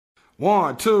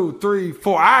1, 2, 3,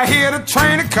 4. I hear the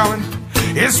train a-coming,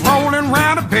 it's rolling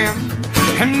round a bend,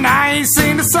 and I ain't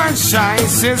seen the sunshine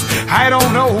since I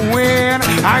don't know when.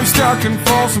 I'm stuck in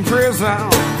Folsom prison,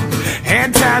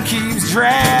 and time keeps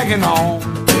dragging on.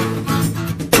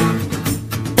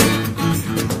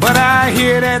 But I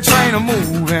hear that train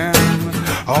a-moving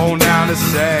on down to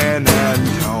San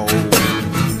Antonio.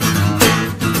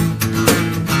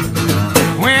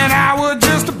 When I was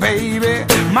just a baby,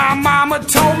 my mama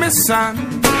told me,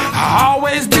 son,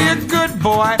 always be a good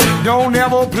boy, don't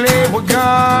ever play with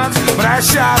guns. But I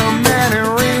shot a man in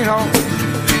Reno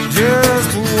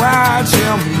just to watch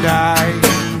him die.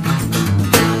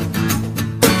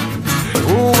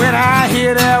 Ooh, when I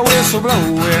hear that whistle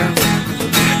blowing,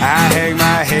 I hang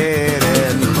my head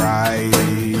and cry.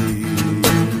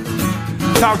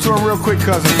 Talk to him real quick,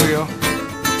 cousin Phil.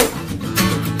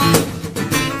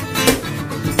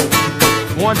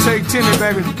 One take, Timmy,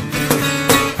 baby.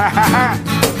 Ha ha ha.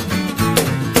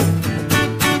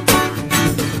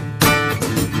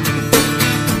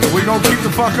 We gonna keep the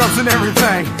fuck ups and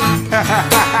everything.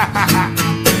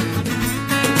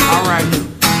 All right.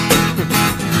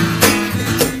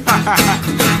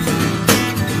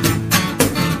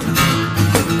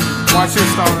 Watch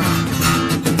this, Stoner.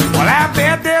 Well, I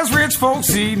bet there's rich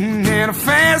folks eating in a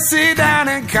fancy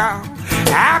dining car.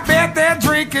 I bet they're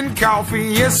drinking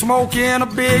coffee and smoking a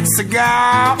big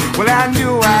cigar. Well, I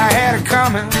knew I had it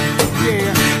coming.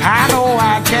 Yeah, I know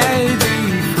I can't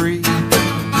be free.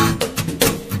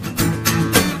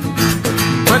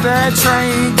 But that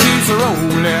train keeps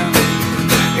rolling,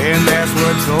 and that's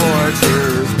what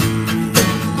tortures me.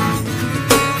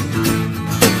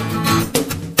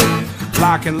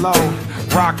 Lock and load,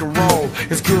 rock and roll,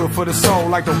 it's good for the soul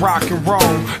like the rock and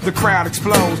roll. The crowd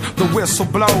explodes, the whistle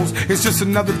blows, it's just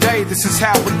another day, this is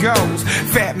how it goes.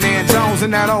 Fat Man Jones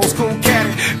and that old school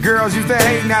caddy, girls used to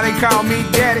hate, now they call me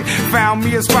daddy. Found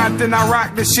me a spot, then I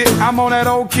rock the shit. I'm on that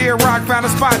old Kid Rock, found a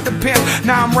spot to pimp.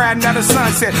 Now I'm riding out the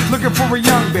sunset, looking for a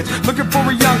young bitch, looking for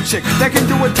a young chick that can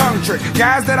do a tongue trick.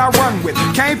 Guys that I run with,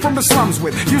 came from the slums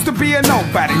with, used to be a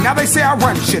nobody, now they say I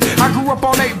run shit. I grew up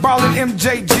on 8 Ball and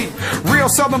MJG, real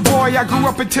southern boy, I grew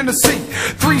up in Tennessee.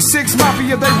 3-6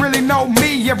 Mafia, they really know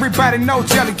me. Everybody know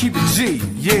Jelly, keep it G,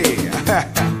 yeah.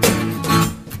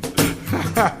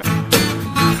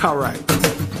 All right,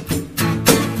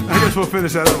 I guess we'll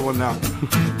finish that other one now.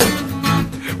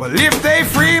 Well, if they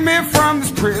free me from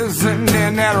this prison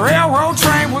and that railroad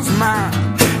train was mine,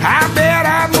 I bet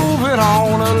I'd move it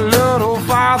on a little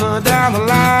farther down the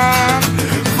line.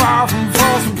 Far from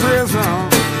Folsom prison,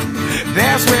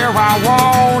 that's where I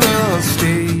wanna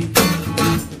stay.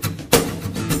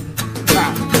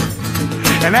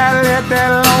 And I let that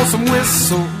lonesome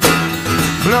whistle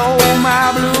blow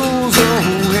my blues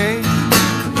away.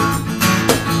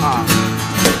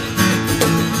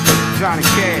 Johnny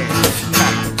Cash,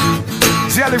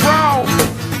 Jelly Roll,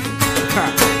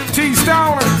 T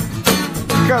Stoner,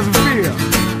 Cousin Phil.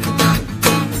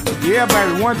 Yeah,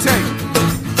 baby, one take.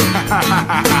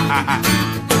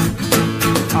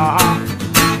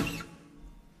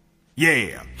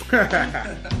 Yeah.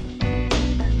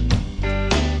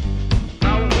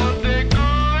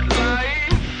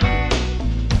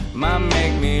 Might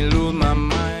make me lose my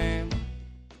mind.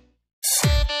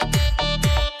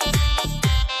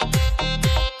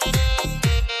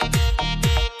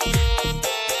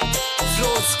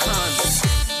 Floats Khan,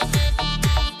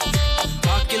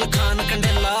 Akil Khan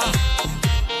Kandela.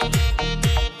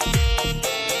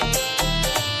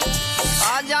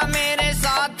 आजा मेरे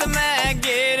साथ में,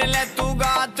 घेर ले तू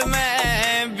गात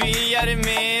में, beer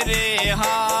मेरे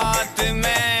हाथ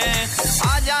में.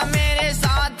 आजा मेरे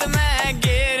साथ में,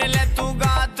 घेर ले तू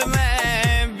गात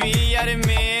में, बियर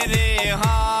मेरे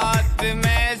हाथ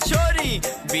में. छोरी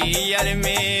बियर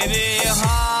मेरे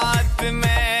हाथ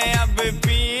में, अब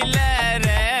पी ले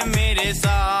रे मेरे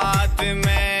साथ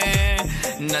में.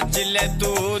 नच ले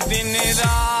तू दिन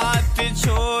रात.